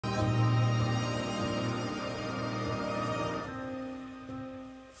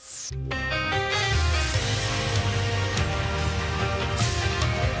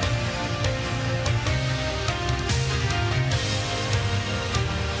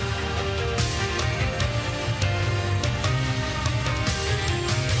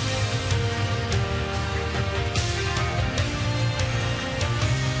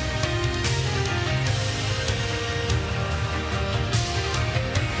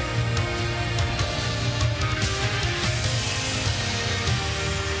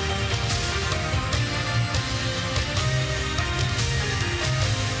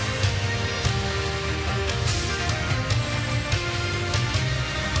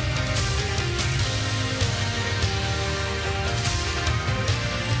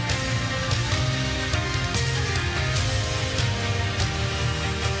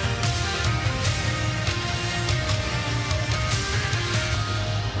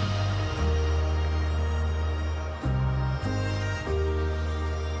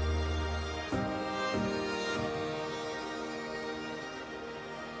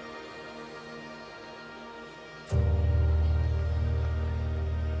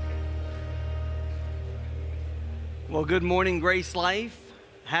Well, good morning, Grace Life.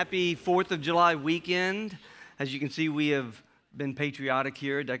 Happy 4th of July weekend. As you can see, we have been patriotic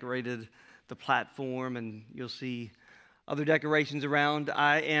here, decorated the platform, and you'll see other decorations around.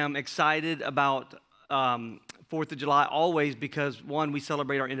 I am excited about 4th of July always because, one, we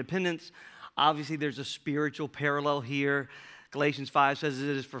celebrate our independence. Obviously, there's a spiritual parallel here. Galatians 5 says it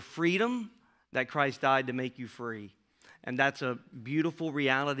is for freedom that Christ died to make you free. And that's a beautiful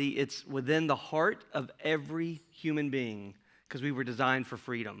reality. It's within the heart of every human being because we were designed for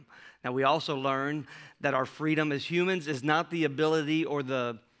freedom. Now, we also learn that our freedom as humans is not the ability or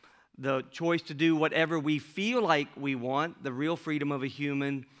the choice to do whatever we feel like we want. The real freedom of a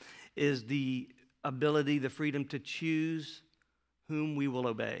human is the ability, the freedom to choose whom we will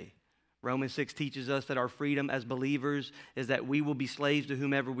obey. Romans 6 teaches us that our freedom as believers is that we will be slaves to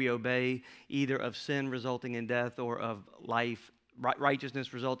whomever we obey, either of sin resulting in death or of life,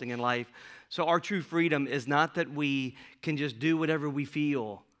 righteousness resulting in life. So our true freedom is not that we can just do whatever we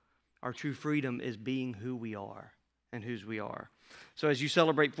feel. Our true freedom is being who we are and whose we are. So as you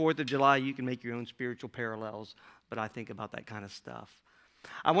celebrate 4th of July, you can make your own spiritual parallels, but I think about that kind of stuff.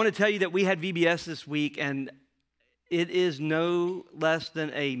 I want to tell you that we had VBS this week, and it is no less than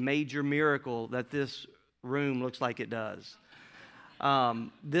a major miracle that this room looks like it does.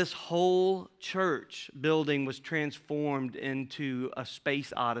 This whole church building was transformed into a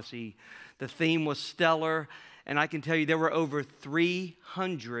space odyssey. The theme was stellar, and I can tell you there were over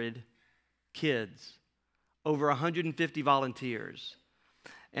 300 kids, over 150 volunteers.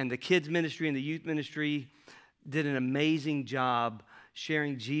 And the kids ministry and the youth ministry did an amazing job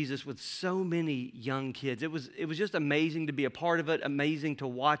sharing Jesus with so many young kids. It was just amazing to be a part of it, amazing to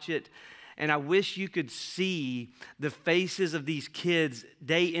watch it. And I wish you could see the faces of these kids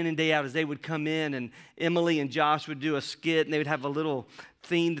day in and day out as they would come in, and Emily and Josh would do a skit, and they would have a little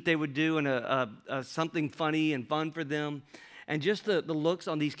theme that they would do and a something funny and fun for them. And just the looks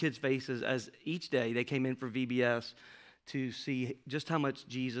on these kids' faces as each day they came in for VBS to see just how much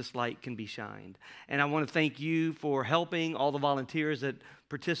Jesus light can be shined. And I want to thank you for helping, all the volunteers that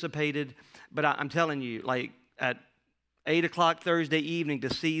participated. But I'm telling you, like at 8 o'clock Thursday evening,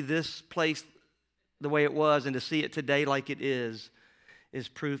 to see this place the way it was and to see it today like it is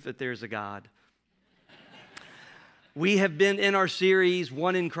proof that there's a God. We have been in our series,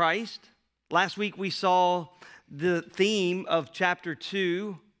 One in Christ. Last week we saw the theme of chapter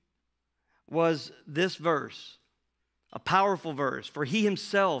 2 was this verse. A powerful verse. For he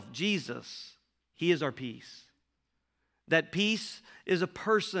himself, Jesus, he is our peace. That peace is a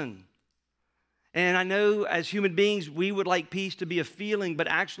person. And I know as human beings, we would like peace to be a feeling, but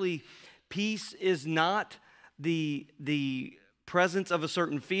actually peace is not the presence of a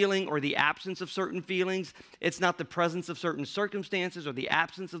certain feeling or the absence of certain feelings. It's not the presence of certain circumstances or the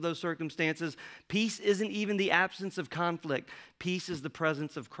absence of those circumstances. Peace isn't even the absence of conflict. Peace is the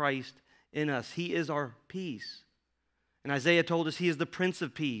presence of Christ in us. He is our peace. And Isaiah told us he is the Prince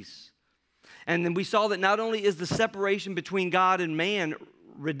of Peace. And then we saw that not only is the separation between God and man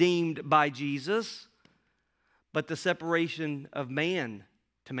redeemed by Jesus, but the separation of man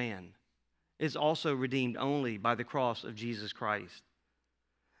to man is also redeemed only by the cross of Jesus Christ.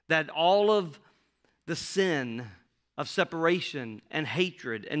 That all of the sin of separation and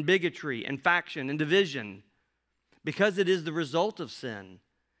hatred and bigotry and faction and division, because it is the result of sin,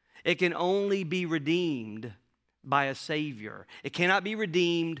 it can only be redeemed by a Savior. It cannot be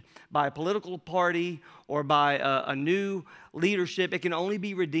redeemed by a political party or by a new leadership. It can only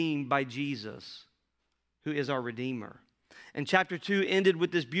be redeemed by Jesus, who is our Redeemer. And chapter 2 ended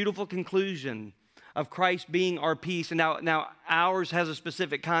with this beautiful conclusion of Christ being our peace. And now ours has a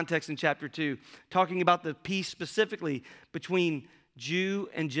specific context in chapter 2, talking about the peace specifically between Jew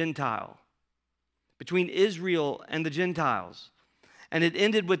and Gentile, between Israel and the Gentiles. And it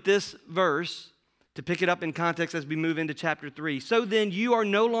ended with this verse, to pick it up in context as we move into chapter 3. So then you are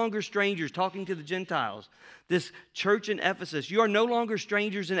no longer strangers, talking to the Gentiles, this church in Ephesus. You are no longer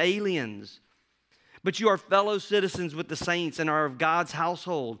strangers and aliens, but you are fellow citizens with the saints and are of God's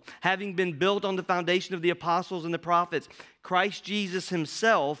household, having been built on the foundation of the apostles and the prophets, Christ Jesus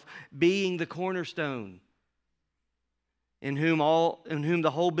himself being the cornerstone, in whom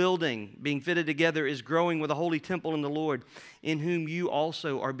the whole building being fitted together is growing with a holy temple in the Lord, in whom you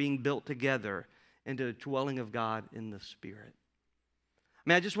also are being built together into the dwelling of God in the Spirit. I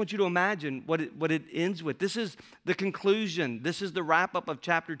mean, I just want you to imagine what it ends with. This is the conclusion. This is the wrap-up of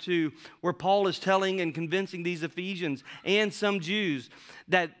chapter 2, where Paul is telling and convincing these Ephesians and some Jews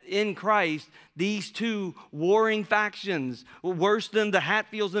that in Christ, these two warring factions, worse than the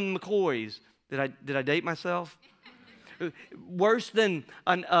Hatfields and McCoys. Did I date myself? Worse than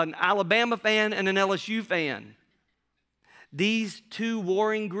an Alabama fan and an LSU fan. These two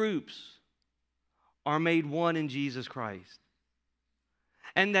warring groups are made one in Jesus Christ.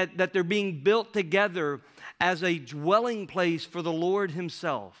 And that they're being built together as a dwelling place for the Lord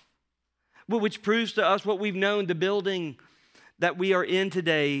himself. Which proves to us what we've known, the building that we are in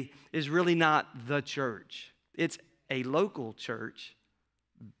today is really not the church. It's a local church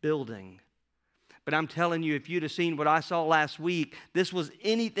building. But I'm telling you, if you'd have seen what I saw last week, this was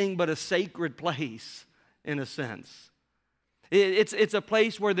anything but a sacred place in a sense. It's a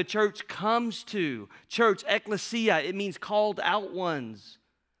place where the church comes to. Church, ecclesia, it means called out ones.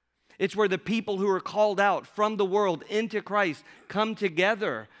 It's where the people who are called out from the world into Christ come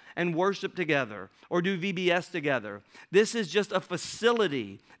together and worship together or do VBS together. This is just a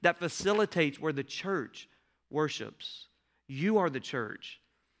facility that facilitates where the church worships. You are the church.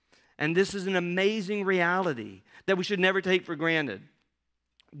 And this is an amazing reality that we should never take for granted.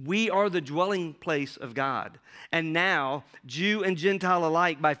 We are the dwelling place of God. And now, Jew and Gentile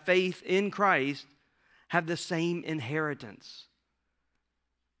alike, by faith in Christ, have the same inheritance.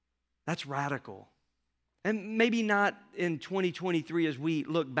 That's radical. And maybe not in 2023 as we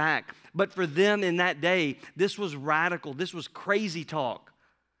look back, but for them in that day, this was radical. This was crazy talk.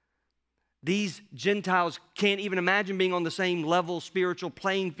 These Gentiles can't even imagine being on the same level, spiritual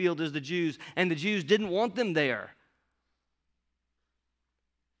playing field as the Jews, and the Jews didn't want them there.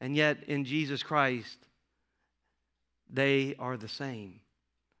 And yet, in Jesus Christ, they are the same.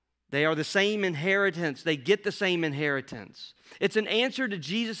 They are the same inheritance. They get the same inheritance. It's an answer to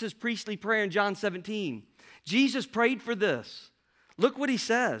Jesus' priestly prayer in John 17. Jesus prayed for this. Look what he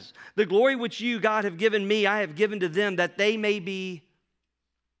says. The glory which you, God, have given me, I have given to them, that they may be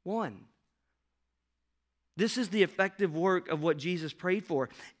one. This is the effective work of what Jesus prayed for.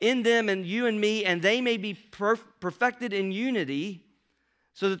 In them and you and me, and they may be perfected in unity,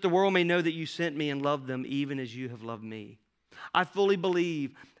 so that the world may know that you sent me and loved them even as you have loved me. I fully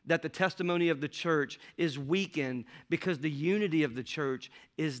believe that the testimony of the church is weakened because the unity of the church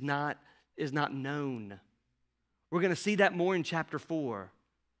is not known. We're going to see that more in chapter 4,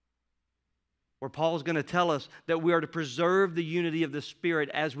 where Paul's going to tell us that we are to preserve the unity of the Spirit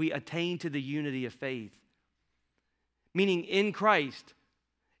as we attain to the unity of faith. Meaning in Christ,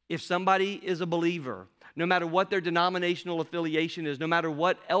 if somebody is a believer, no matter what their denominational affiliation is, no matter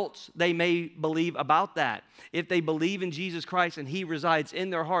what else they may believe about that, if they believe in Jesus Christ and he resides in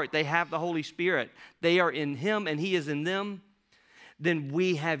their heart, they have the Holy Spirit, they are in him and he is in them, then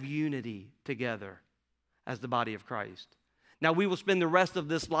we have unity together as the body of Christ. Now, we will spend the rest of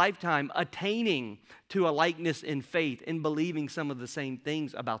this lifetime attaining to a likeness in faith and believing some of the same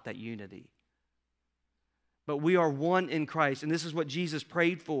things about that unity. But we are one in Christ, and this is what Jesus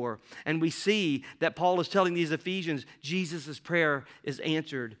prayed for. And we see that Paul is telling these Ephesians, Jesus' prayer is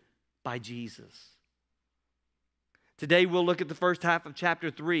answered by Jesus. Today we'll look at the first half of chapter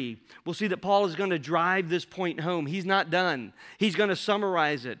 3. We'll see that Paul is going to drive this point home. He's not done. He's going to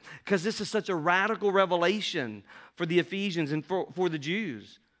summarize it because this is such a radical revelation for the Ephesians and for the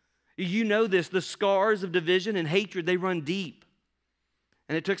Jews. You know this, the scars of division and hatred, they run deep.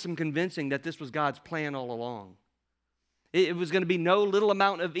 And it took some convincing that this was God's plan all along. It was going to be no little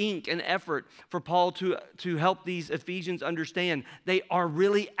amount of ink and effort for Paul to help these Ephesians understand they are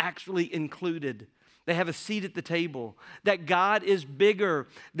really actually included. They have a seat at the table. That God is bigger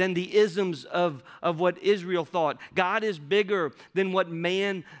than the isms of what Israel thought. God is bigger than what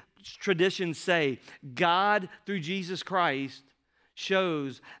man's traditions say. God, through Jesus Christ,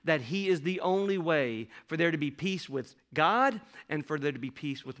 shows that he is the only way for there to be peace with God and for there to be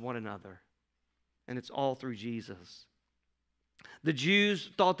peace with one another. And it's all through Jesus. The Jews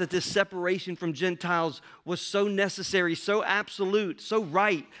thought that this separation from Gentiles was so necessary, so absolute, so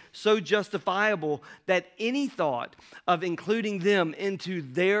right, so justifiable, that any thought of including them into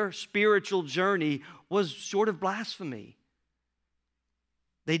their spiritual journey was sort of blasphemy.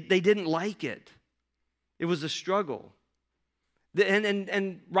 They didn't like it. It was a struggle.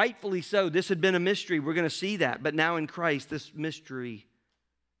 And rightfully so. This had been a mystery. We're going to see that. But now in Christ, this mystery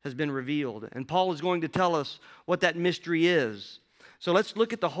has been revealed. And Paul is going to tell us what that mystery is. So let's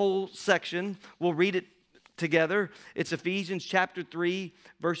look at the whole section. We'll read it together. It's Ephesians chapter 3,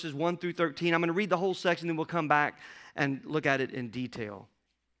 verses 1 through 13. I'm going to read the whole section, then we'll come back and look at it in detail.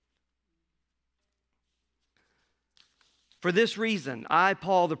 For this reason, I,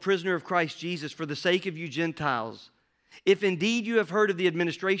 Paul, the prisoner of Christ Jesus, for the sake of you Gentiles, if indeed you have heard of the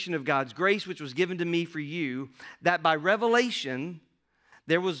administration of God's grace, which was given to me for you, that by revelation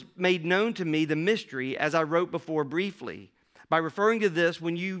there was made known to me the mystery, as I wrote before briefly. By referring to this,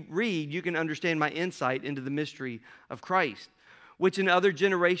 when you read, you can understand my insight into the mystery of Christ, which in other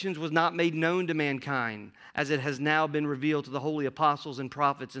generations was not made known to mankind, as it has now been revealed to the holy apostles and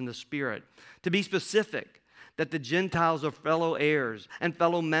prophets in the Spirit. To be specific, that the Gentiles are fellow heirs and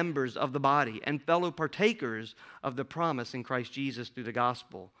fellow members of the body and fellow partakers of the promise in Christ Jesus through the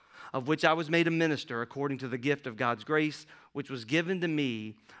gospel, of which I was made a minister according to the gift of God's grace, which was given to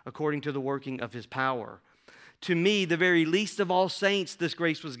me according to the working of his power. To me, the very least of all saints, this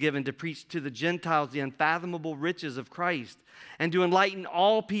grace was given to preach to the Gentiles the unfathomable riches of Christ and to enlighten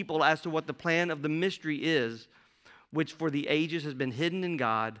all people as to what the plan of the mystery is, which for the ages has been hidden in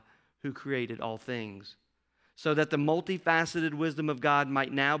God who created all things, so that the multifaceted wisdom of God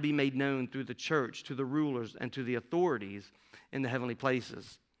might now be made known through the church to the rulers and to the authorities in the heavenly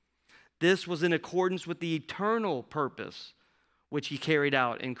places. This was in accordance with the eternal purpose which he carried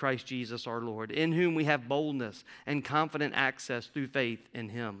out in Christ Jesus our Lord, in whom we have boldness and confident access through faith in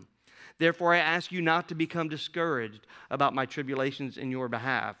him. Therefore, I ask you not to become discouraged about my tribulations in your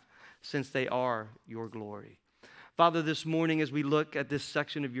behalf, since they are your glory. Father, this morning as we look at this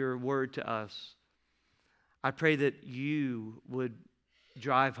section of your word to us, I pray that you would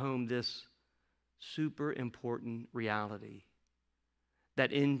drive home this super important reality,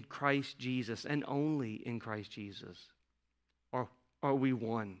 that in Christ Jesus and only in Christ Jesus are we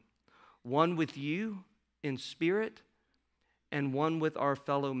one. One with you in spirit and one with our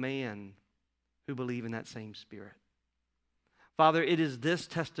fellow man who believe in that same spirit. Father, it is this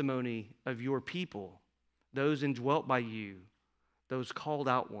testimony of your people, those indwelt by you, those called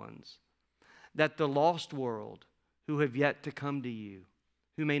out ones, that the lost world who have yet to come to you,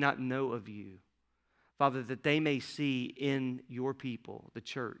 who may not know of you, Father, that they may see in your people, the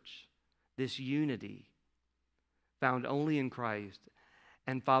church, this unity found only in Christ,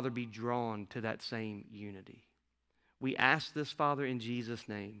 and Father, be drawn to that same unity. We ask this, Father, in Jesus'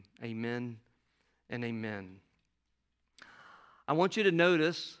 name. Amen and amen. I want you to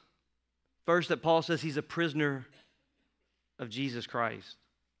notice first that Paul says he's a prisoner of Jesus Christ.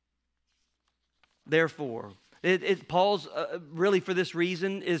 Therefore, Paul's really for this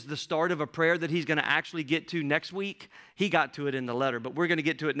reason is the start of a prayer that he's going to actually get to next week. He got to it in the letter, but we're going to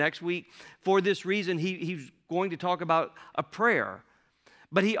get to it next week. For this reason, he's going to talk about a prayer.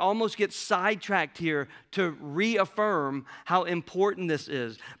 But he almost gets sidetracked here to reaffirm how important this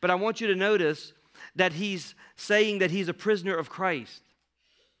is. But I want you to notice that he's saying that he's a prisoner of Christ.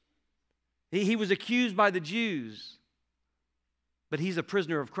 He was accused by the Jews, but he's a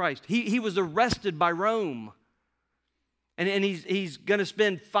prisoner of Christ. He was arrested by Rome. And he's going to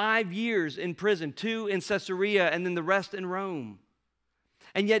spend 5 years in prison, 2 in Caesarea, and then the rest in Rome.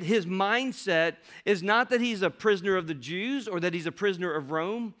 And yet his mindset is not that he's a prisoner of the Jews or that he's a prisoner of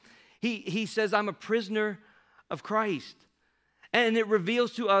Rome. He says, I'm a prisoner of Christ. And it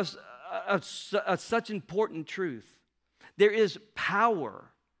reveals to us such important truth. There is power,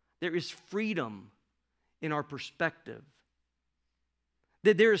 there is freedom in our perspective.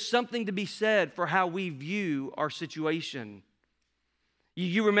 That there is something to be said for how we view our situation.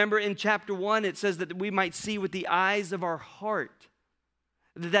 You remember in chapter 1, it says that we might see with the eyes of our heart.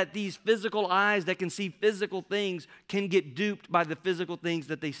 That these physical eyes that can see physical things can get duped by the physical things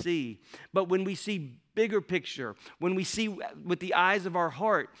that they see. But when we see bigger picture, when we see with the eyes of our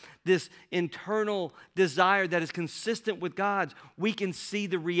heart this internal desire that is consistent with God's, we can see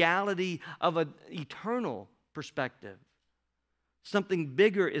the reality of an eternal perspective. Something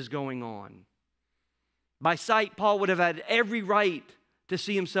bigger is going on. By sight, Paul would have had every right to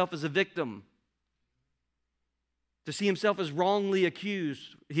see himself as a victim. To see himself as wrongly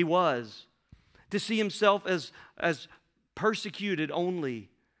accused, he was. To see himself as persecuted only.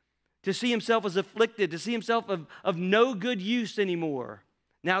 To see himself as afflicted. To see himself of no good use anymore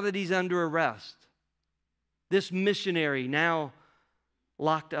now that he's under arrest. This missionary now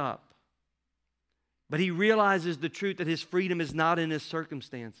locked up. But he realizes the truth that his freedom is not in his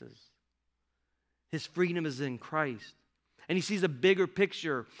circumstances. His freedom is in Christ. And he sees a bigger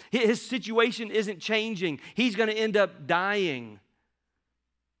picture. His situation isn't changing. He's going to end up dying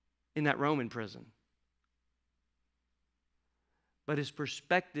in that Roman prison. But his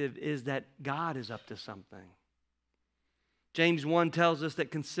perspective is that God is up to something. James 1 tells us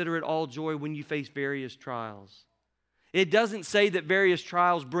that consider it all joy when you face various trials. It doesn't say that various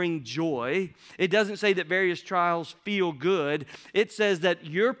trials bring joy. It doesn't say that various trials feel good. It says that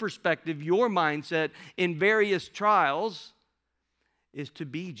your perspective, your mindset in various trials is to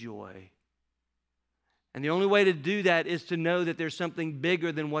be joy. And the only way to do that is to know that there's something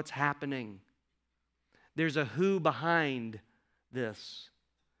bigger than what's happening. There's a who behind this.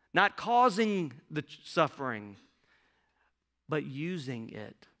 Not causing the suffering, but using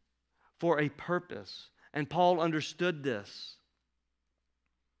it for a purpose. And Paul understood this.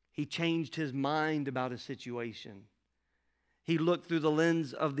 He changed his mind about his situation. He looked through the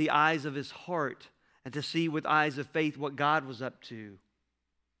lens of the eyes of his heart and to see with eyes of faith what God was up to.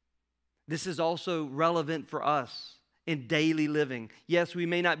 This is also relevant for us in daily living. Yes, we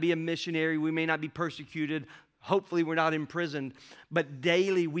may not be a missionary, we may not be persecuted, hopefully we're not imprisoned, but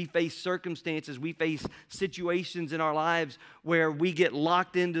daily we face circumstances, we face situations in our lives where we get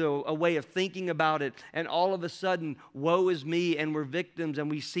locked into a way of thinking about it, and all of a sudden, woe is me, and we're victims,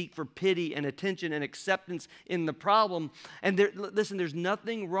 and we seek for pity and attention and acceptance in the problem. And listen, there's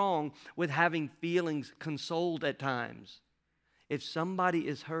nothing wrong with having feelings consoled at times. If somebody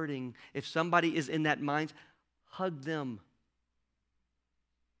is hurting, if somebody is in that mind, hug them.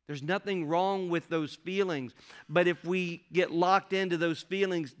 There's nothing wrong with those feelings. But if we get locked into those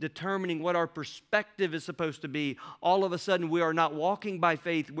feelings, determining what our perspective is supposed to be, all of a sudden we are not walking by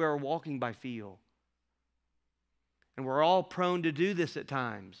faith, we are walking by feel. And we're all prone to do this at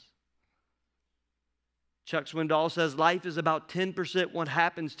times. Chuck Swindoll says life is about 10% what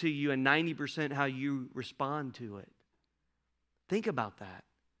happens to you and 90% how you respond to it. Think about that.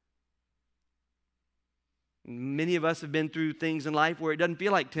 Many of us have been through things in life where it doesn't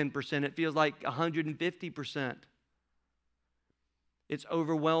feel like 10%, it feels like 150%. It's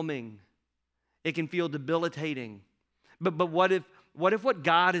overwhelming. It can feel debilitating. But what if what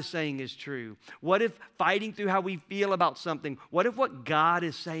God is saying is true? What if fighting through how we feel about something, what if what God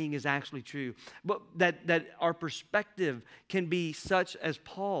is saying is actually true? But that our perspective can be such as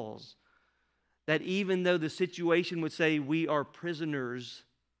Paul's, that even though the situation would say we are prisoners,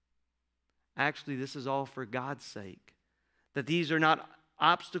 actually, this is all for God's sake. That these are not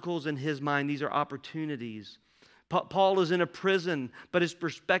obstacles in his mind, these are opportunities. Paul is in a prison, but his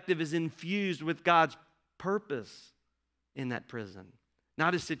perspective is infused with God's purpose in that prison,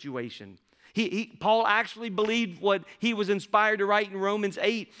 not his situation. Paul actually believed what he was inspired to write in Romans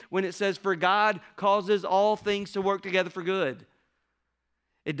 8 when it says, "For God causes all things to work together for good."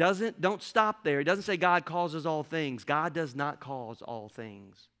 Don't stop there. It doesn't say God causes all things. God does not cause all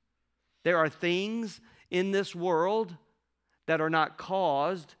things. There are things in this world that are not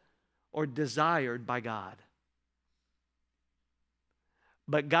caused or desired by God.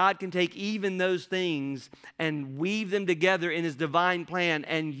 But God can take even those things and weave them together in his divine plan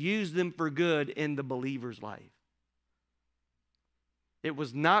and use them for good in the believer's life. It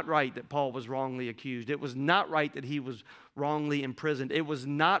was not right that Paul was wrongly accused. It was not right that he was wrongly imprisoned. It was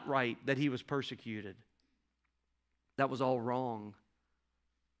not right that he was persecuted. That was all wrong.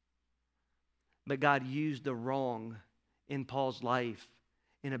 But God used the wrong in Paul's life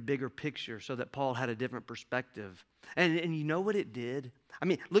in a bigger picture so that Paul had a different perspective. And you know what it did? I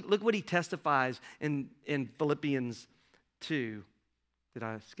mean, look what he testifies in Philippians 2. Did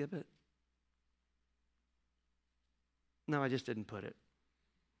I skip it? No, I just didn't put it.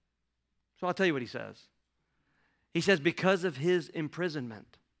 So I'll tell you what he says. He says, because of his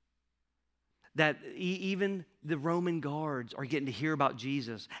imprisonment, that even the Roman guards are getting to hear about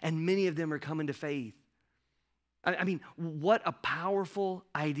Jesus, and many of them are coming to faith. I mean, what a powerful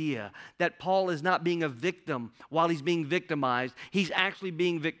idea that Paul is not being a victim while he's being victimized. He's actually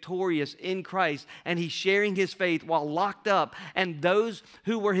being victorious in Christ, and he's sharing his faith while locked up, and those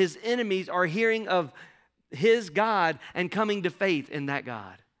who were his enemies are hearing of his God and coming to faith in that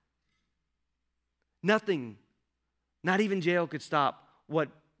God. Nothing, not even jail, could stop what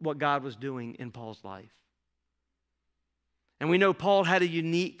God was doing in Paul's life. And we know Paul had a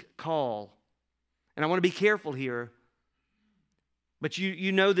unique call. And I want to be careful here. But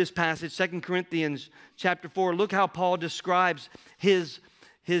you know this passage, 2 Corinthians chapter 4. Look how Paul describes his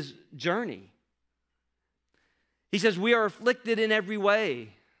journey. He says, we are afflicted in every way.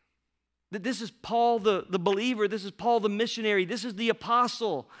 This is Paul the believer. This is Paul the missionary. This is the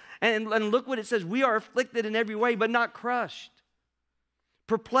apostle. And look what it says. We are afflicted in every way, but not crushed.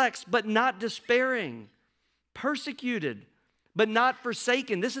 Perplexed, but not despairing. Persecuted, but not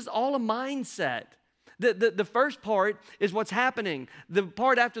forsaken. This is all a mindset. The first part is what's happening. The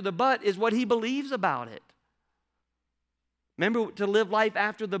part after the but is what he believes about it. Remember, to live life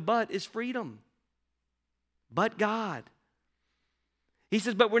after the but is freedom. But God. He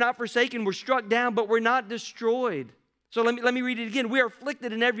says, but we're not forsaken. We're struck down, but we're not destroyed. So let me read it again. We are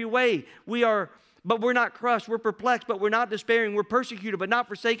afflicted in every way. But we're not crushed. We're perplexed, but we're not despairing. We're persecuted, but not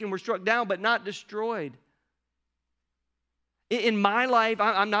forsaken. We're struck down, but not destroyed. In my life,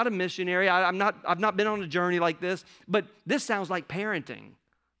 I'm not a missionary. I've not been on a journey like this, but this sounds like parenting.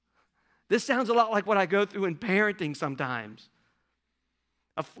 This sounds a lot like what I go through in parenting sometimes.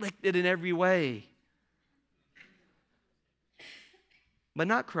 Afflicted in every way, but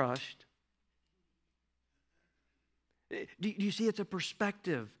not crushed. Do you see it's a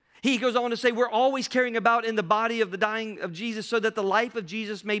perspective? He goes on to say, we're always carrying about in the body of the dying of Jesus so that the life of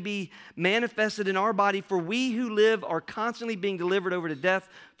Jesus may be manifested in our body. For we who live are constantly being delivered over to death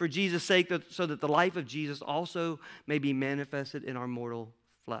for Jesus' sake, so that the life of Jesus also may be manifested in our mortal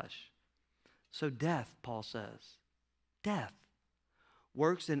flesh. So death, Paul says, death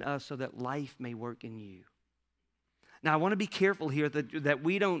works in us so that life may work in you. Now, I want to be careful here that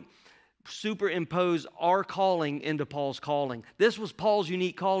we don't superimpose our calling into Paul's calling. This was Paul's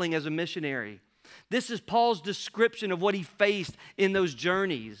unique calling as a missionary. This is Paul's description of what he faced in those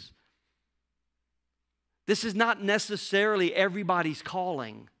journeys. This is not necessarily everybody's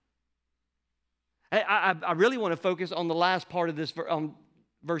calling. I really want to focus on the last part of this,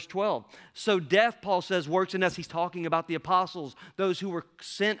 verse 12. So death, Paul says, works in us. He's talking about the apostles, those who were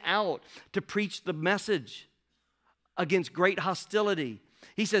sent out to preach the message against great hostility.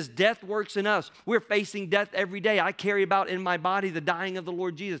 He says, death works in us. We're facing death every day. I carry about in my body the dying of the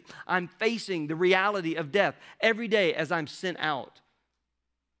Lord Jesus. I'm facing the reality of death every day as I'm sent out.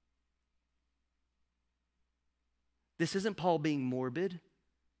 This isn't Paul being morbid.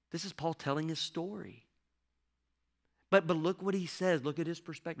 This is Paul telling his story. But look what he says. Look at his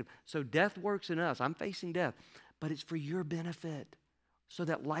perspective. So death works in us. I'm facing death, but it's for your benefit so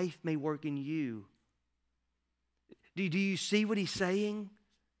that life may work in you. Do you see what he's saying?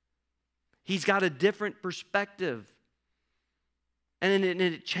 He's got a different perspective. And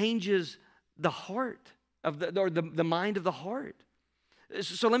it changes the heart of the mind of the heart.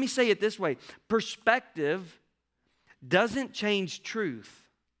 So let me say it this way. Perspective doesn't change truth,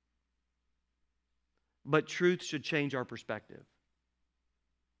 but truth should change our perspective.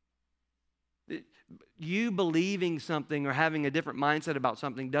 You believing something or having a different mindset about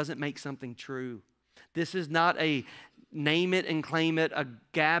something doesn't make something true. This is not a name it and claim it, a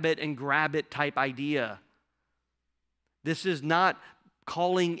gab it and grab it type idea. This is not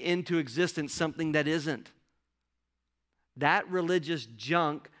calling into existence something that isn't. That religious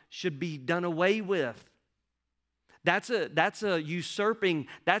junk should be done away with. That's a usurping,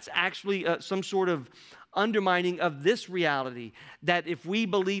 that's actually some sort of undermining of this reality, that if we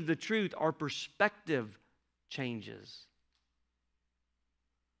believe the truth, our perspective changes.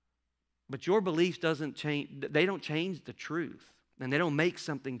 But your beliefs doesn't change, they don't change the truth, and they don't make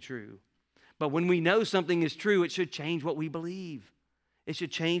something true. But when we know something is true, it should change what we believe. It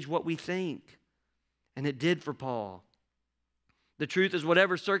should change what we think. And it did for Paul. The truth is,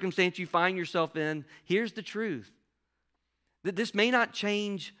 whatever circumstance you find yourself in, here's the truth. That this may not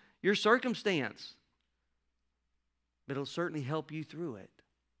change your circumstance, but it'll certainly help you through it.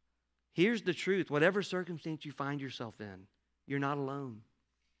 Here's the truth. Whatever circumstance you find yourself in, you're not alone.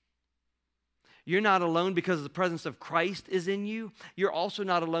 You're not alone because the presence of Christ is in you. You're also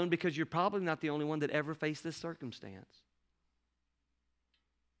not alone because you're probably not the only one that ever faced this circumstance.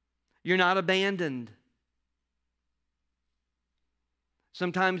 You're not abandoned.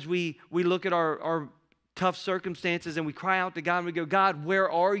 Sometimes we look at our tough circumstances and we cry out to God and we go, God, where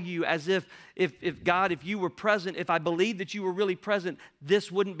are you? As if God, if you were present, if I believed that you were really present,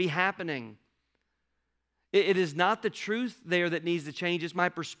 this wouldn't be happening. It is not the truth there that needs to change. It's my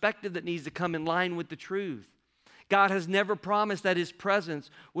perspective that needs to come in line with the truth. God has never promised that His presence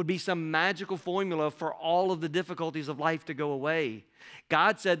would be some magical formula for all of the difficulties of life to go away.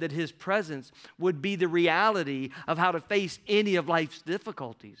 God said that His presence would be the reality of how to face any of life's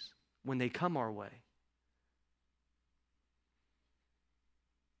difficulties when they come our way.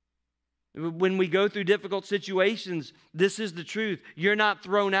 When we go through difficult situations, this is the truth. You're not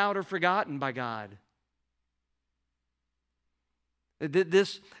thrown out or forgotten by God.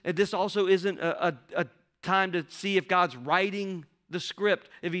 This also isn't a time to see if God's writing the script,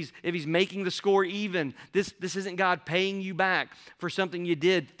 if he's making the score even. This isn't God paying you back for something you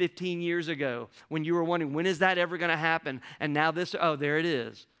did 15 years ago when you were wondering, when is that ever going to happen? And now there it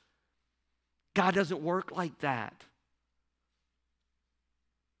is. God doesn't work like that.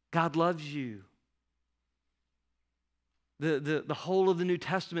 God loves you. The whole of the New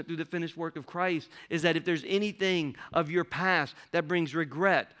Testament through the finished work of Christ is that if there's anything of your past that brings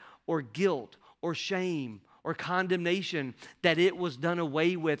regret or guilt or shame or condemnation, that it was done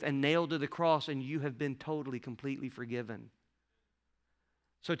away with and nailed to the cross, and you have been totally, completely forgiven.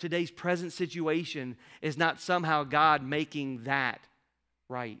 So today's present situation is not somehow God making that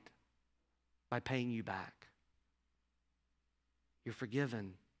right by paying you back. You're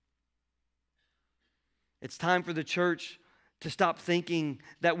forgiven. It's time for the church to stop thinking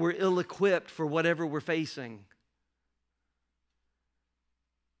that we're ill-equipped for whatever we're facing.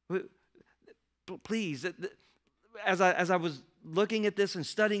 Please, as I was looking at this and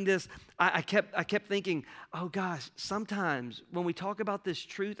studying this, I kept thinking, oh gosh, sometimes when we talk about this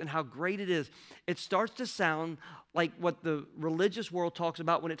truth and how great it is, it starts to sound like what the religious world talks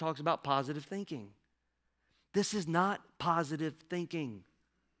about when it talks about positive thinking. This is not positive thinking.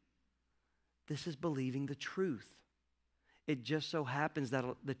 This is believing the truth. It just so happens that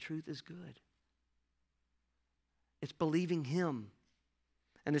the truth is good. It's believing Him.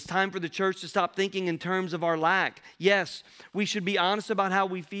 And it's time for the church to stop thinking in terms of our lack. Yes, we should be honest about how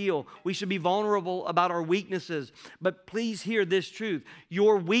we feel. We should be vulnerable about our weaknesses. But please hear this truth.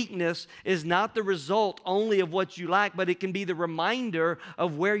 Your weakness is not the result only of what you lack, but it can be the reminder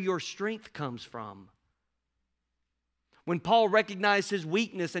of where your strength comes from. When Paul recognized his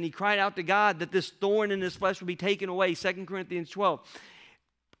weakness and he cried out to God that this thorn in his flesh would be taken away, 2 Corinthians 12,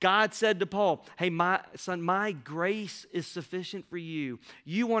 God said to Paul, hey, my son, my grace is sufficient for you.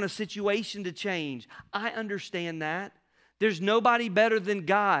 You want a situation to change. I understand that. There's nobody better than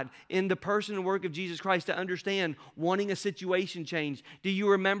God in the person and work of Jesus Christ to understand wanting a situation changed. Do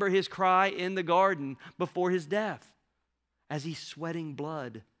you remember his cry in the garden before his death as he's sweating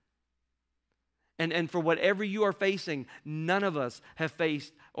blood? And for whatever you are facing, none of us have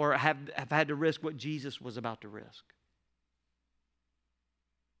faced or have had to risk what Jesus was about to risk.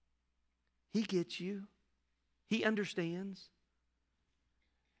 He gets you. He understands.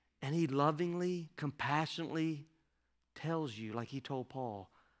 And He lovingly, compassionately tells you, like He told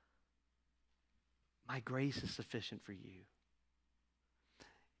Paul, my grace is sufficient for you.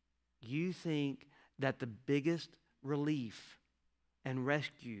 You think that the biggest relief and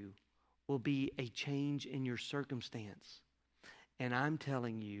rescue will be a change in your circumstance. And I'm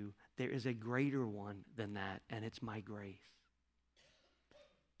telling you, there is a greater one than that, and it's my grace.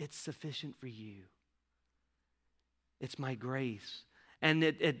 It's sufficient for you. It's my grace. And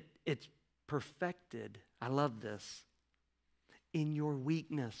it's perfected, I love this, in your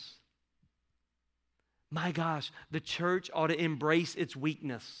weakness. My gosh, the church ought to embrace its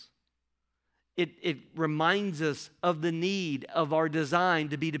weakness. It reminds us of the need of our design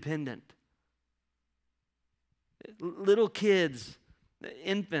to be dependent. Little kids,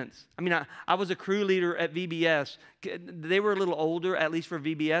 infants. I mean, I was a crew leader at VBS. They were a little older, at least for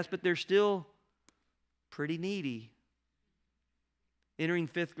VBS, but they're still pretty needy. Entering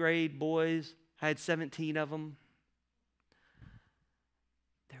 5th grade, boys, I had 17 of them.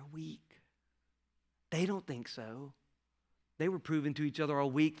 They're weak. They don't think so. They were proving to each other all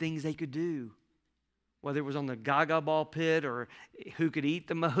week things they could do. Whether it was on the gaga ball pit or who could eat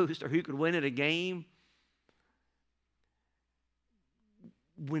the most or who could win at a game.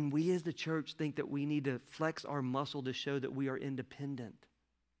 When we as the church think that we need to flex our muscle to show that we are independent,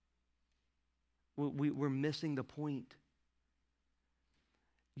 we're missing the point.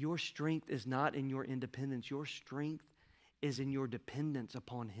 Your strength is not in your independence. Your strength is in your dependence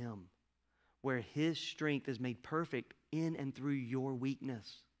upon Him, where His strength is made perfect in and through your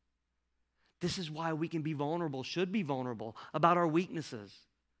weakness. This is why we can be vulnerable, should be vulnerable about our weaknesses.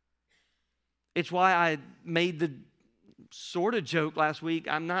 It's why I made the sort of joke last week,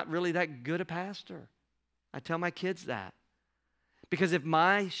 I'm not really that good a pastor. I tell my kids that. Because if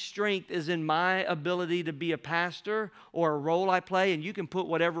my strength is in my ability to be a pastor or a role I play, and you can put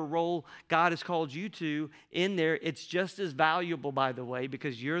whatever role God has called you to in there, it's just as valuable, by the way,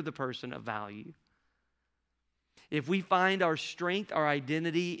 because you're the person of value. If we find our strength, our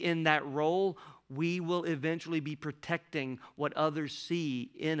identity in that role, we will eventually be protecting what others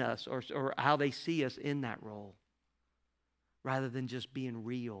see in us or how they see us in that role, rather than just being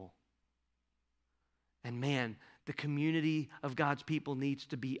real And man, the community of God's people needs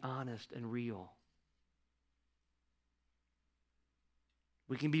to be honest and real.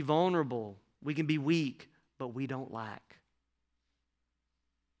 We can be vulnerable, we can be weak, but we don't lack.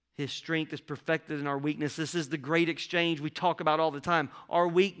 His strength is perfected in our weakness. This is the great exchange we talk about all the time. Our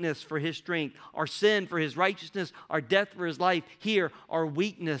weakness for His strength, our sin for His righteousness, our death for His life. Here, our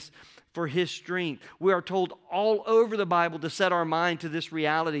weakness for His strength. We are told all over the Bible to set our mind to this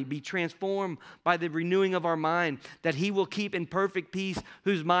reality, be transformed by the renewing of our mind, that He will keep in perfect peace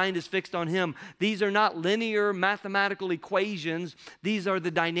whose mind is fixed on Him. These are not linear mathematical equations. These are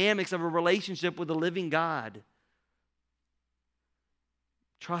the dynamics of a relationship with the living God.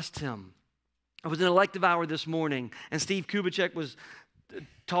 Trust Him. I was in elective hour this morning, and Steve Kubicek was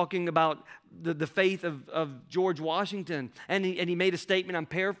talking about the faith of George Washington, and he made a statement, I'm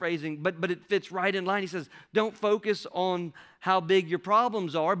paraphrasing, but it fits right in line. He says, don't focus on how big your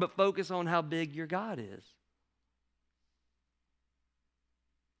problems are, but focus on how big your God is.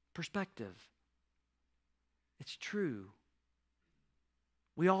 Perspective. It's true.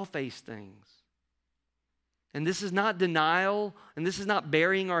 We all face things. And this is not denial, and this is not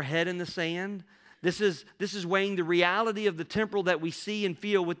burying our head in the sand. This is weighing the reality of the temporal that we see and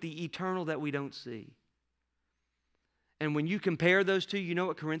feel with the eternal that we don't see. And when you compare those two, you know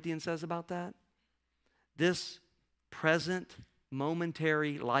what Corinthians says about that? This present,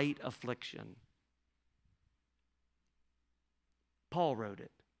 momentary, light affliction. Paul wrote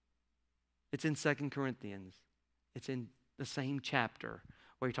it. It's in 2 Corinthians. It's in the same chapter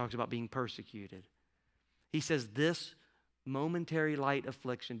where he talks about being persecuted. He says, this momentary light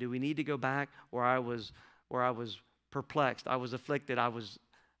affliction, do we need to go back where I was perplexed, I was afflicted,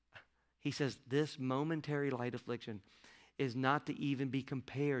 he says, this momentary light affliction is not to even be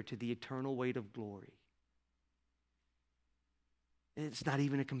compared to the eternal weight of glory. It's not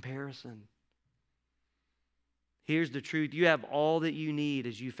even a comparison. Here's the truth. You have all that you need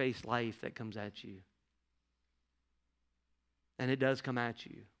as you face life that comes at you. And it does come at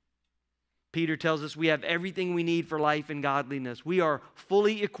you. Peter tells us we have everything we need for life and godliness. We are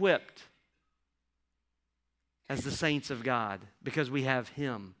fully equipped as the saints of God because we have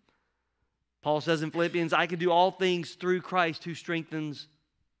Him. Paul says in Philippians, I can do all things through Christ who strengthens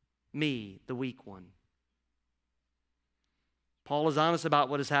me, the weak one. Paul is honest about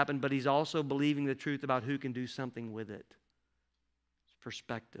what has happened, but he's also believing the truth about who can do something with it.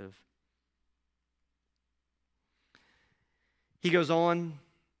 Perspective. He goes on,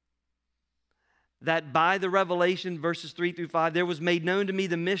 that by the revelation, verses 3 through 5, there was made known to me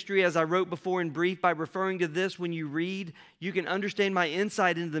the mystery as I wrote before in brief. By referring to this, when you read, you can understand my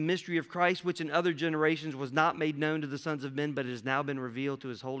insight into the mystery of Christ, which in other generations was not made known to the sons of men, but has now been revealed to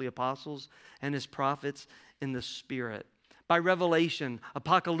His holy apostles and His prophets in the Spirit. By revelation,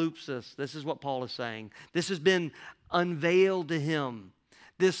 apocalypsis, this is what Paul is saying. This has been unveiled to him.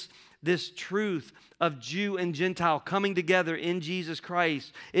 This truth of Jew and Gentile coming together in Jesus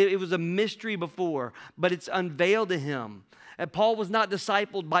Christ. It was a mystery before, but it's unveiled to him. And Paul was not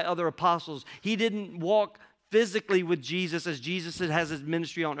discipled by other apostles. He didn't walk physically with Jesus as Jesus has His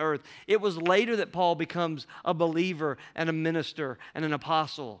ministry on earth. It was later that Paul becomes a believer and a minister and an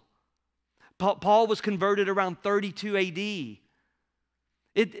apostle. Paul was converted around 32 AD.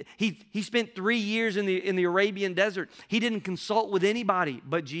 He spent 3 years in the Arabian desert. He didn't consult with anybody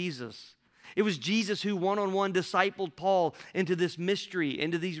but Jesus. It was Jesus who one-on-one discipled Paul into this mystery,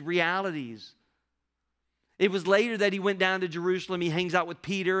 into these realities. It was later that he went down to Jerusalem. He hangs out with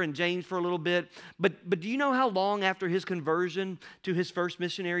Peter and James for a little bit. But do you know how long after his conversion to his first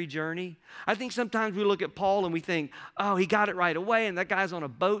missionary journey? I think sometimes we look at Paul and we think, oh, he got it right away, and that guy's on a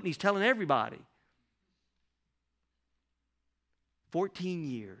boat and he's telling everybody. 14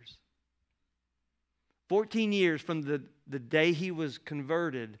 years. 14 years from the day he was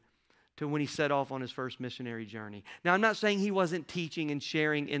converted to when he set off on his first missionary journey. Now, I'm not saying he wasn't teaching and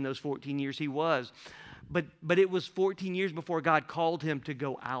sharing in those 14 years. He was. But it was 14 years before God called him to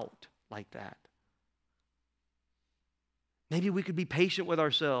go out like that. Maybe we could be patient with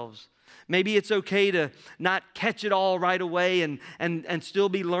ourselves. Maybe it's okay to not catch it all right away and still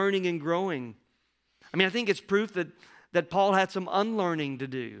be learning and growing. I mean, I think it's proof that Paul had some unlearning to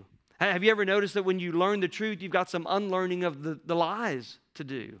do. Have you ever noticed that when you learn the truth, you've got some unlearning of the lies to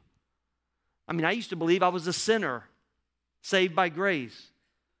do? I mean, I used to believe I was a sinner, saved by grace.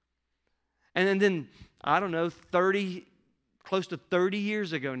 And then, I don't know, close to 30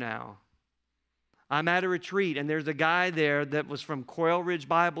 years ago now, I'm at a retreat, and there's a guy there that was from Quail Ridge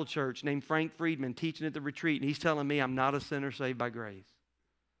Bible Church named Frank Friedman teaching at the retreat, and he's telling me I'm not a sinner saved by grace.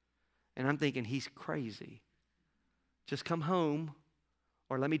 And I'm thinking, he's crazy. Just come home,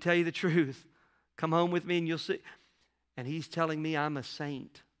 or let me tell you the truth, Come home with me and you'll see. And he's telling me I'm a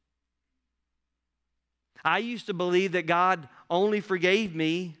saint. I used to believe that God only forgave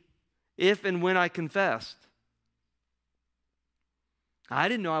me if and when I confessed. I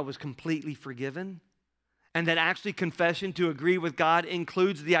didn't know I was completely forgiven, and that actually confession to agree with God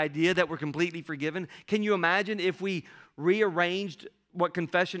includes the idea that we're completely forgiven. Can you imagine if we rearranged what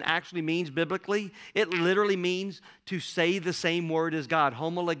confession actually means biblically? It literally means to say the same word as God.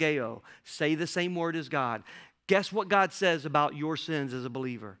 Homologeo, say the same word as God. Guess what God says about your sins as a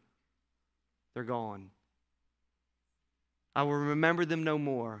believer? They're gone. I will remember them no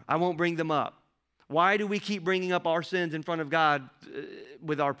more. I won't bring them up. Why do we keep bringing up our sins in front of God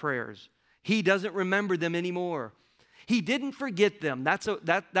with our prayers? He doesn't remember them anymore. He didn't forget them.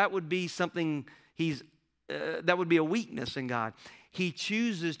 That would be something that would be a weakness in God. He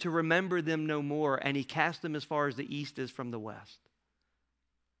chooses to remember them no more, and he casts them as far as the east is from the west.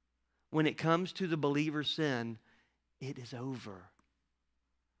 When it comes to the believer's sin, it is over.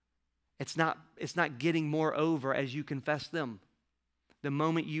 It's not getting more over as you confess them. The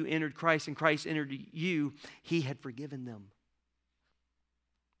moment you entered Christ and Christ entered you, he had forgiven them.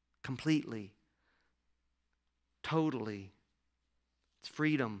 Completely. Totally. It's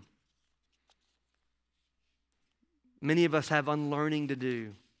freedom. Many of us have unlearning to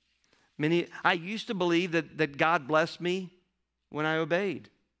do. I used to believe that God blessed me when I obeyed.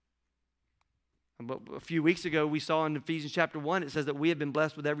 But a few weeks ago, we saw in Ephesians chapter 1, it says that we have been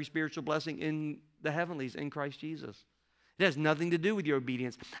blessed with every spiritual blessing in the heavenlies in Christ Jesus. It has nothing to do with your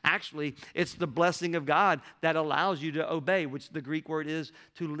obedience. Actually, it's the blessing of God that allows you to obey, which the Greek word is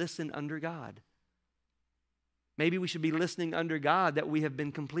to listen under God. Maybe we should be listening under God that we have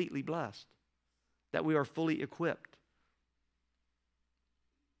been completely blessed, that we are fully equipped.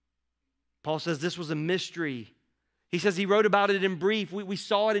 Paul says this was a mystery. He says he wrote about it in brief. We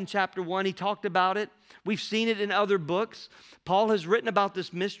saw it in chapter 1. He talked about it. We've seen it in other books. Paul has written about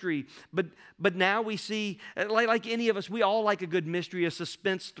this mystery. But now we see, like any of us, we all like a good mystery, a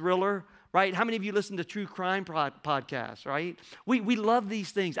suspense thriller, right? How many of you listen to true crime podcasts, right? We love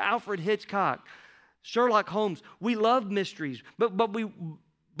these things. Alfred Hitchcock, Sherlock Holmes. We love mysteries, but we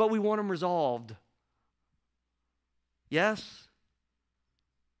want them resolved. Yes?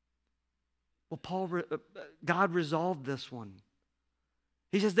 Well, God resolved this one.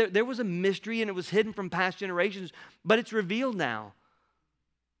 He says there was a mystery and it was hidden from past generations, but it's revealed now.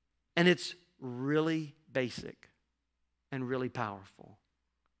 And it's really basic and really powerful.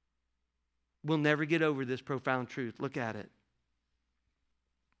 We'll never get over this profound truth. Look at it.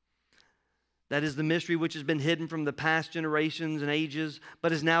 That is the mystery which has been hidden from the past generations and ages,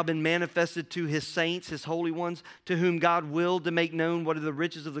 but has now been manifested to his saints, his holy ones, to whom God willed to make known what are the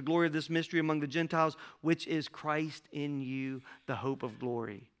riches of the glory of this mystery among the Gentiles, which is Christ in you, the hope of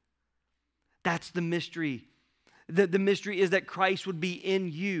glory. That's the mystery. The mystery is that Christ would be in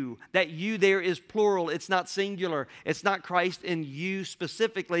you. That you there is plural. It's not singular. It's not Christ in you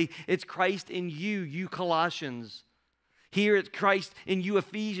specifically. It's Christ in you, you Colossians. Here it's Christ in you,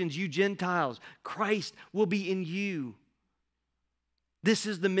 Ephesians, you Gentiles. Christ will be in you. This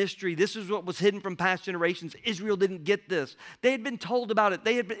is the mystery. This is what was hidden from past generations. Israel didn't get this. They had been told about it.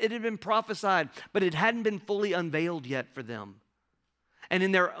 It had been prophesied, but it hadn't been fully unveiled yet for them. And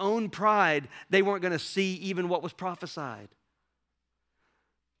in their own pride, they weren't going to see even what was prophesied.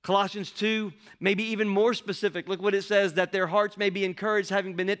 Colossians 2, maybe even more specific. Look what it says, that their hearts may be encouraged,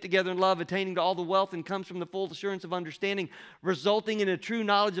 having been knit together in love, attaining to all the wealth and comes from the full assurance of understanding, resulting in a true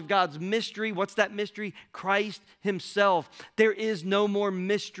knowledge of God's mystery. What's that mystery? Christ himself. There is no more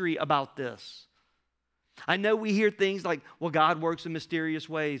mystery about this. I know we hear things like, well, God works in mysterious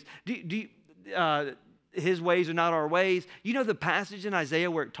ways. His ways are not our ways. You know the passage in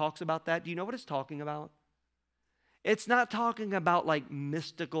Isaiah where it talks about that? Do you know what it's talking about? It's not talking about like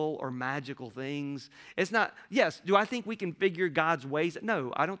mystical or magical things. It's not, yes, do I think we can figure God's ways?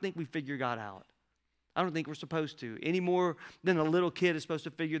 No, I don't think we figure God out. I don't think we're supposed to, any more than a little kid is supposed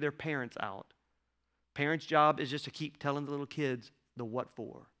to figure their parents out. Parents' job is just to keep telling the little kids the what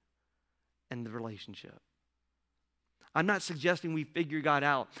for and the relationship. I'm not suggesting we figure God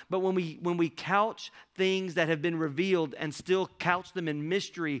out, but when we couch things that have been revealed and still couch them in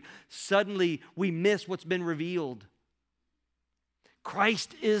mystery, suddenly we miss what's been revealed.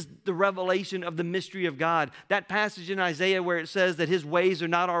 Christ is the revelation of the mystery of God. That passage in Isaiah where it says that his ways are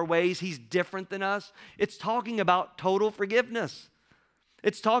not our ways, he's different than us, it's talking about total forgiveness.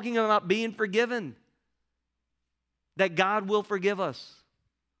 It's talking about being forgiven, that God will forgive us.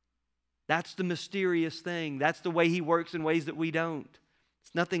 That's the mysterious thing. That's the way he works in ways that we don't.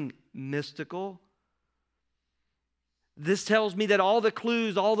 It's nothing mystical. This tells me that all the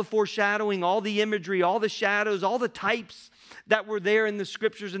clues, all the foreshadowing, all the imagery, all the shadows, all the types that were there in the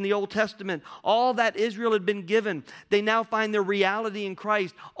scriptures in the Old Testament, all that Israel had been given, they now find their reality in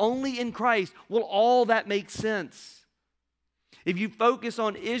Christ. Only in Christ will all that make sense. If you focus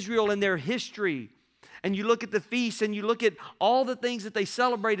on Israel and their history, and you look at the feasts, and you look at all the things that they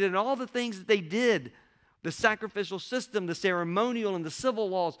celebrated and all the things that they did, the sacrificial system, the ceremonial and the civil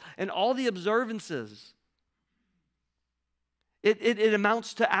laws, and all the observances, it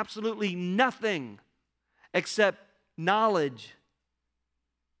amounts to absolutely nothing except knowledge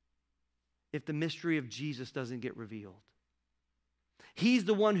if the mystery of Jesus doesn't get revealed. He's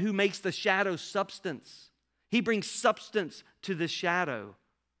the one who makes the shadow substance. He brings substance to the shadow.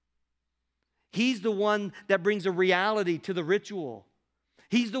 He's the one that brings a reality to the ritual.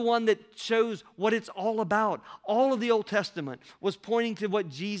 He's the one that shows what it's all about. All of the Old Testament was pointing to what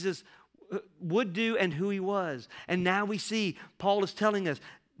Jesus would do and who he was. And now we see Paul is telling us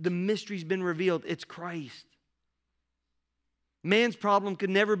the mystery's been revealed. It's Christ. Man's problem could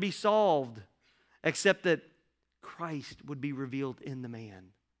never be solved except that Christ would be revealed in the man.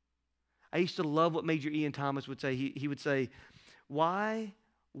 I used to love what Major Ian Thomas would say. He would say, why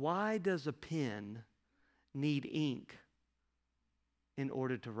does a pen need ink in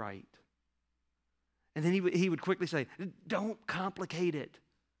order to write? And then he would quickly say, don't complicate it.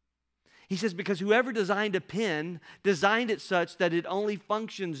 He says, because whoever designed a pen designed it such that it only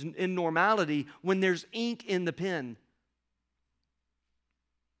functions in normality when there's ink in the pen.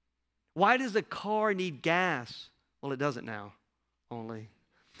 Why does a car need gas? Well, it doesn't now, only.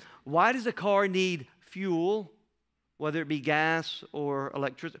 Why does a car need fuel, whether it be gas or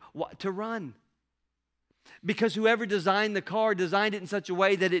electricity, to run? Because whoever designed the car designed it in such a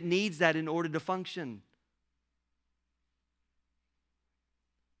way that it needs that in order to function.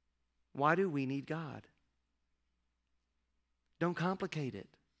 Why do we need God? Don't complicate it.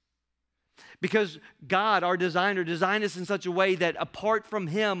 Because God, our designer, designed us in such a way that apart from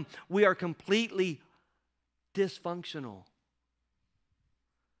Him, we are completely dysfunctional.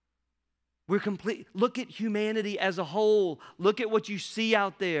 We're complete. Look at humanity as a whole. Look at what you see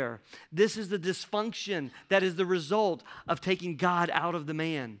out there. This is the dysfunction that is the result of taking God out of the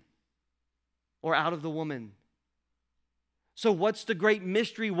man or out of the woman. So what's the great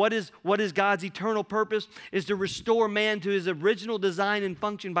mystery? What is God's eternal purpose? Is to restore man to his original design and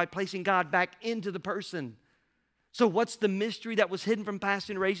function by placing God back into the person. So what's the mystery that was hidden from past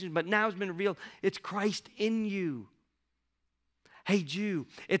generations but now has been revealed? It's Christ in you. Hey, Jew,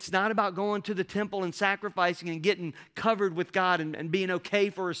 it's not about going to the temple and sacrificing and getting covered with God and being okay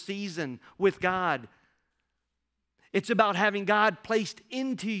for a season with God. It's about having God placed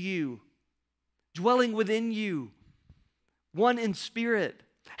into you, dwelling within you, one in spirit.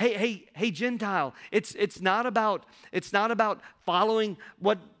 Hey, Gentile, it's not about following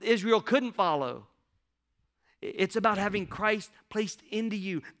what Israel couldn't follow. It's about having Christ placed into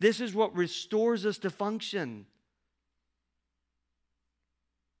you. This is what restores us to function.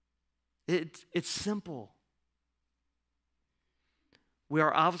 It's simple. We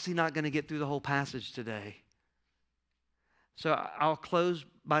are obviously not going to get through the whole passage today. So I'll close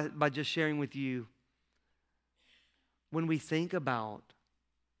by just sharing with you, when we think about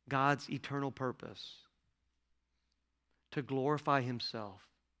God's eternal purpose to glorify Himself,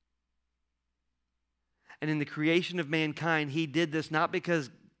 and in the creation of mankind, He did this not because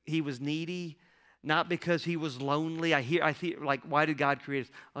He was needy, not because He was lonely. I hear like, why did God create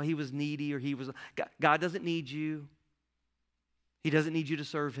us? Oh, He was needy, or He was... God doesn't need you. He doesn't need you to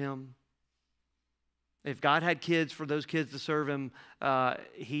serve Him. If God had kids for those kids to serve Him,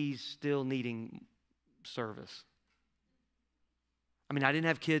 He's still needing service. I mean, I didn't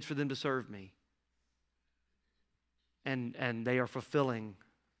have kids for them to serve me. And they are fulfilling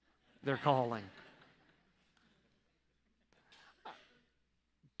their calling.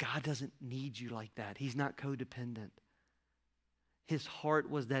 God doesn't need you like that. He's not codependent. His heart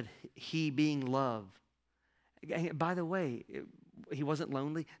was that He, being love. By the way, He wasn't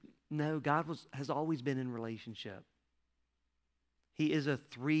lonely. No, God has always been in relationship. He is a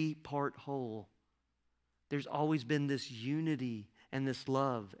three-part whole. There's always been this unity and this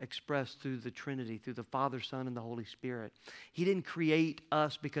love expressed through the Trinity, through the Father, Son, and the Holy Spirit. He didn't create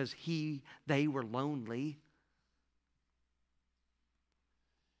us because they were lonely.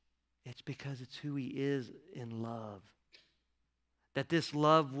 It's because it's who He is in love. That this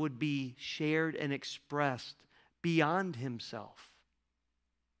love would be shared and expressed beyond Himself.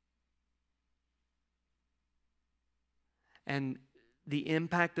 And the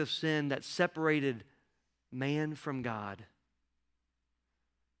impact of sin that separated man from God,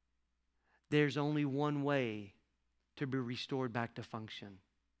 there's only one way to be restored back to function.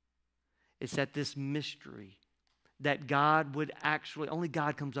 It's that this mystery that God would actually, only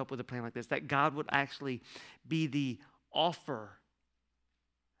God comes up with a plan like this, that God would actually be the offer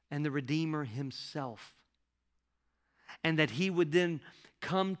and the Redeemer himself. And that he would then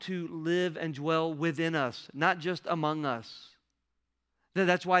come to live and dwell within us, not just among us.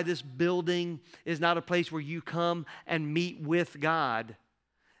 That's why this building is not a place where you come and meet with God.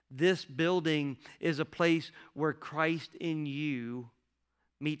 This building is a place where Christ in you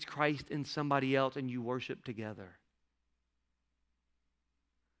meets Christ in somebody else and you worship together.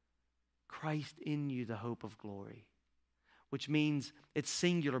 Christ in you, the hope of glory. Which means it's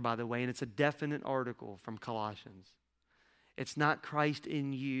singular, by the way, and it's a definite article from Colossians. It's not Christ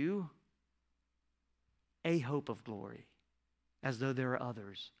in you, a hope of glory, as though there are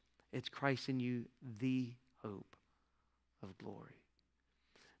others. It's Christ in you, the hope of glory.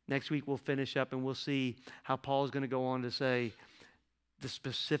 Next week we'll finish up and we'll see how Paul is going to go on to say the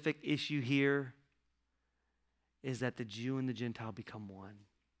specific issue here is that the Jew and the Gentile become one.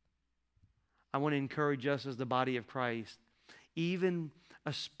 I want to encourage us as the body of Christ, even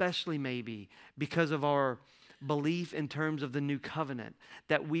especially maybe because of our belief in terms of the new covenant,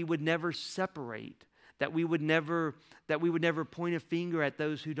 that we would never separate, that we would never point a finger at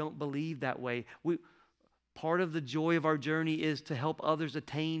those who don't believe that way. Part of the joy of our journey is to help others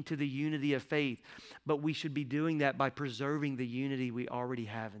attain to the unity of faith, but we should be doing that by preserving the unity we already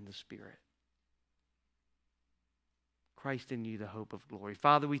have in the Spirit. Christ in you, the hope of glory.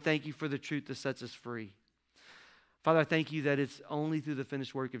 Father, we thank you for the truth that sets us free. Father, I thank you that it's only through the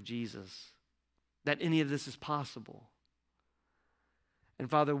finished work of Jesus that any of this is possible. And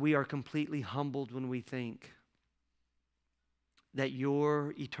Father, we are completely humbled when we think that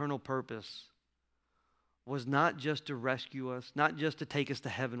your eternal purpose was not just to rescue us, not just to take us to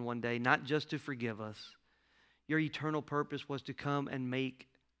heaven one day, not just to forgive us. Your eternal purpose was to come and make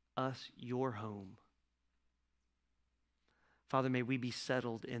us your home. Father, may we be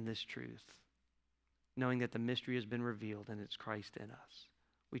settled in this truth, knowing that the mystery has been revealed and it's Christ in us.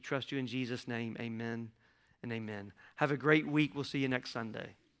 We trust you in Jesus' name. Amen and amen. Have a great week. We'll see you next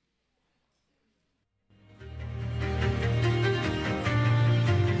Sunday.